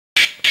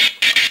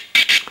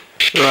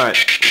Right,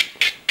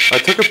 I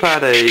took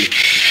apart a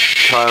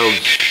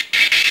child's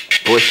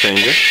voice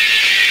changer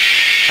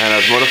and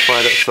I've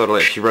modified it so it'll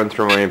actually run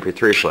through my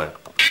MP3 player.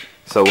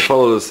 So we'll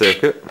follow the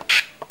circuit.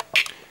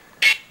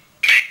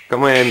 Got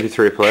my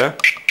MP3 player,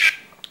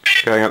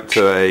 going up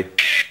to a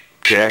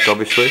jack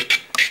obviously,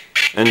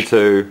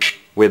 into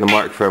where the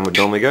microphone would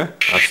normally go.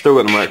 I've still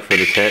got the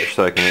microphone attached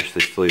so I can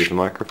actually still use the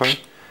microphone.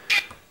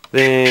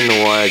 Then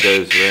the wire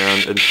goes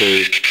around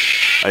into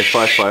a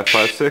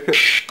 555 circuit,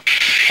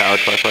 powered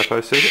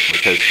 555 circuit,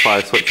 which has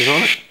 5 switches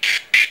on it,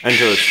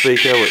 into a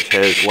speaker which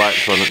has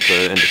lights on it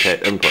to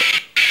indicate input.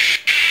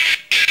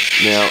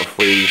 Now if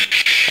we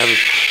have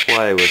a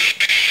play with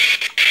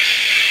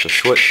the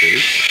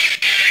switches,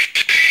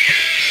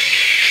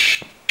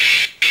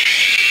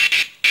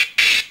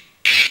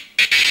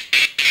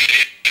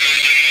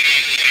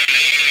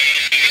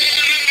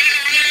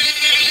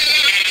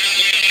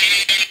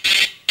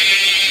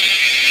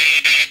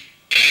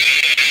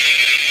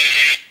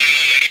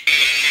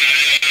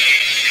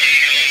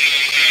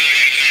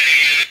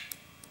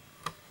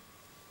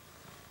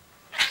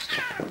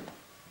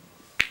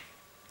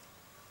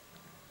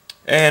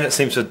 and it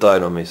seems to have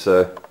died on me,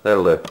 so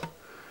that'll do.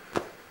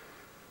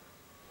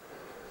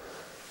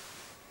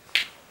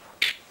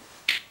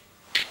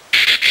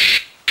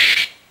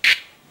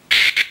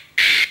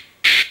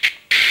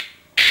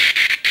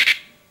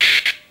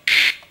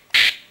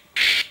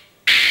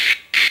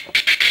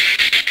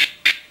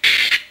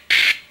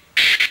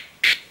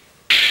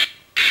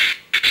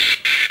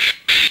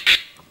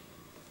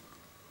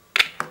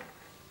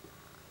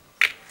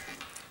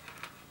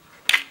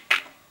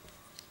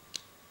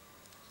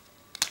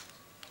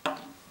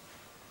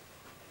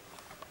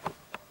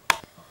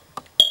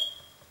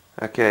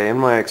 Okay, in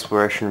my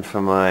exploration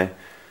for my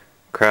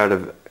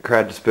crowd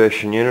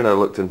dispersion unit, I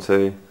looked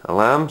into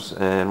alarms,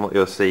 and what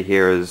you'll see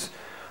here is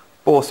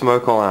 4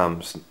 smoke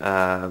alarms.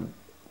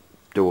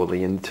 Do all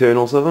the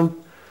internals of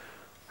them.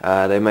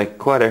 They make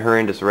quite a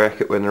horrendous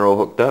racket when they're all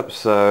hooked up,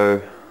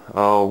 so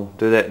I'll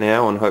do that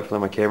now and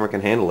hopefully my camera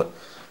can handle it.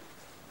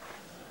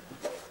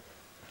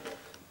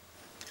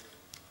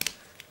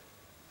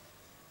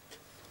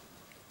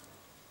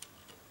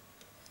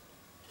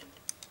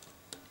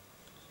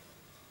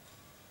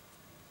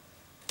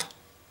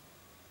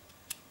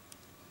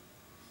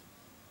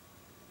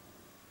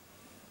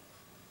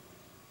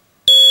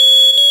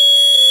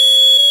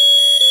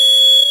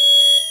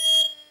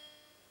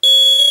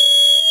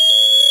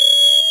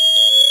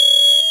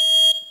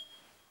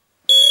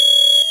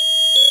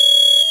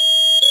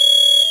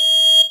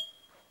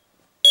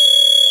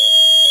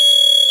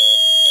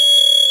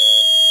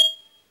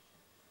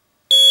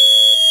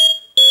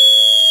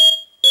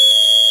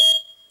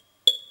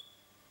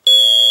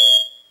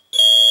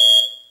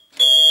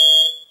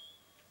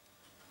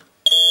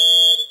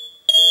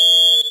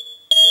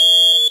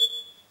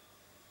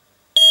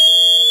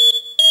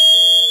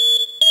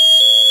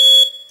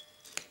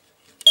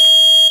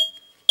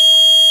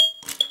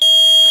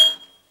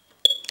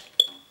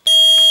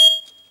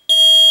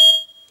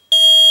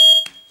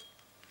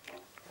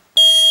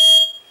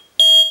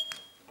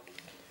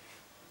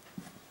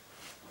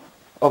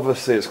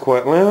 Obviously it's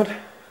quite loud,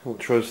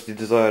 which was the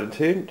desired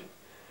intent.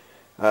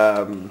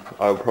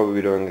 I'll probably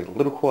be doing a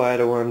little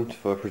quieter one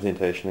for a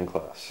presentation in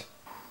class.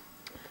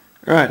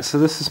 Alright, so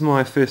this is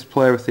my first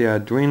play with the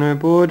Arduino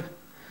board.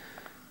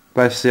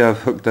 Basically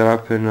I've hooked it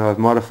up and I've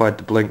modified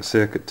the blink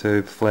circuit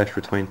to flash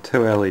between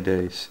 2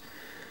 LEDs.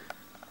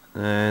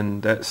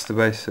 And that's the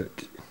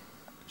basic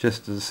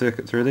gist of the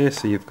circuit through there.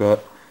 So you've got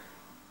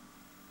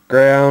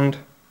ground,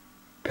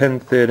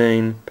 pin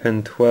 13,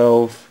 pin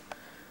 12,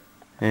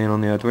 and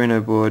on the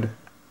Arduino board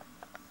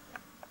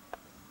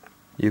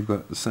you've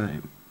got the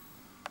same.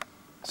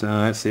 So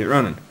let's see it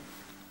running.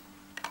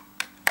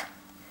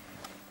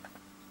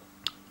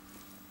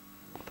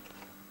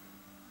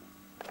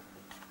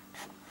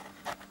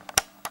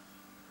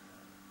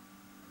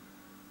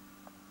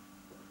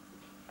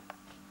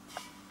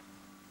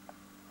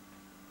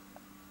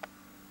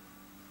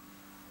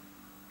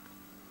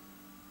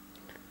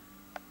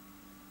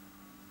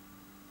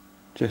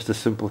 Just a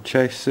simple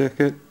chase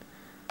circuit.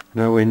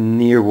 Nowhere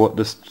near what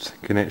this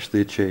can actually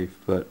achieve,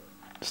 but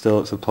still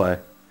it's a play.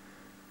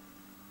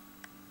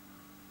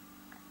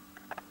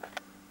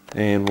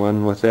 And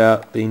one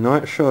without the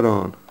night shot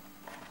on.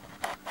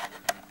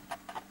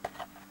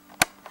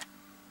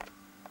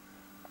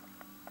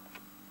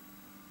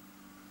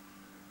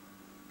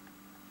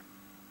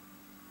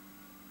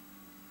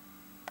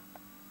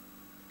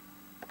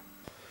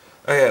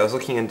 Okay, I was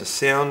looking into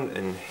sound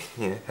and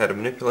how to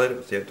manipulate it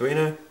with the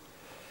Arduino,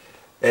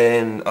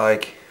 and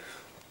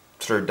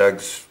through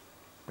Doug's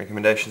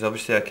recommendations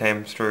obviously I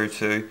came through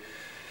to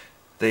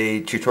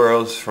the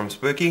tutorials from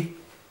Spooky,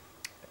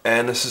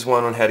 and this is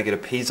one on how to get a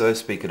piezo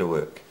speaker to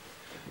work.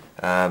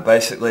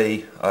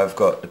 Basically I've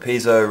got the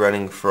piezo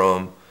running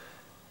from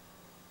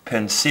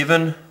pin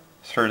 7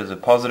 through to the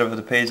positive of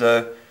the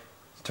piezo,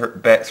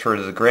 back through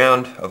to the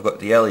ground. I've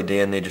got the LED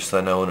in there just so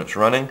I know when it's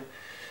running.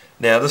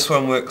 Now this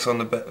one works on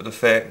the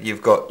fact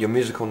you've got your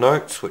musical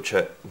notes, which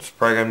are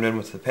programmed in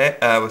with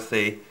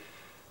the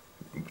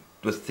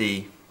with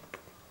the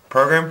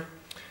program,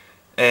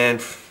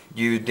 and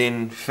you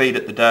then feed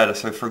it the data.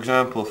 So for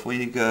example, if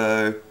we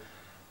go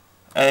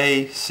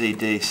A, C,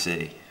 D,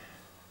 C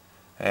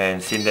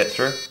and send that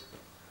through.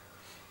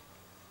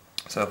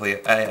 So if we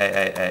go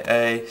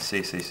A,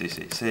 C, C, C,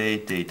 C, C,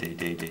 D, D,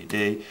 D, D,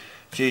 D,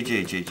 G,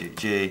 G, G, G,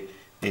 G,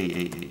 E, E,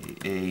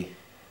 E, E, E,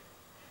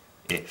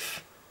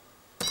 F.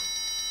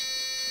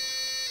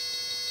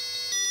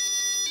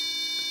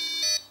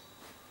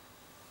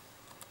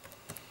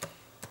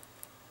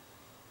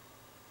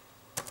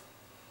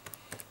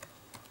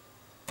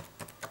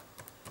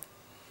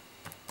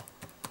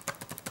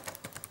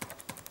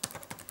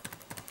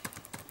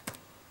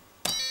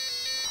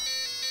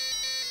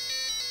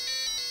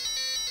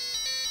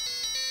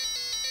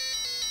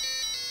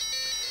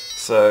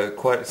 So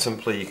quite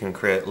simply you can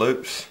create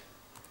loops.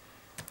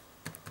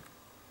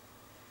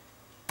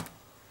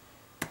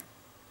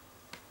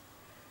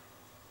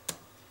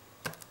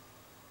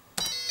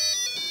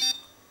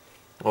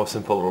 Or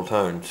simple little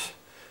tones.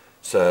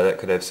 So that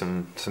could have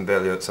some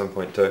value at some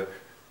point too.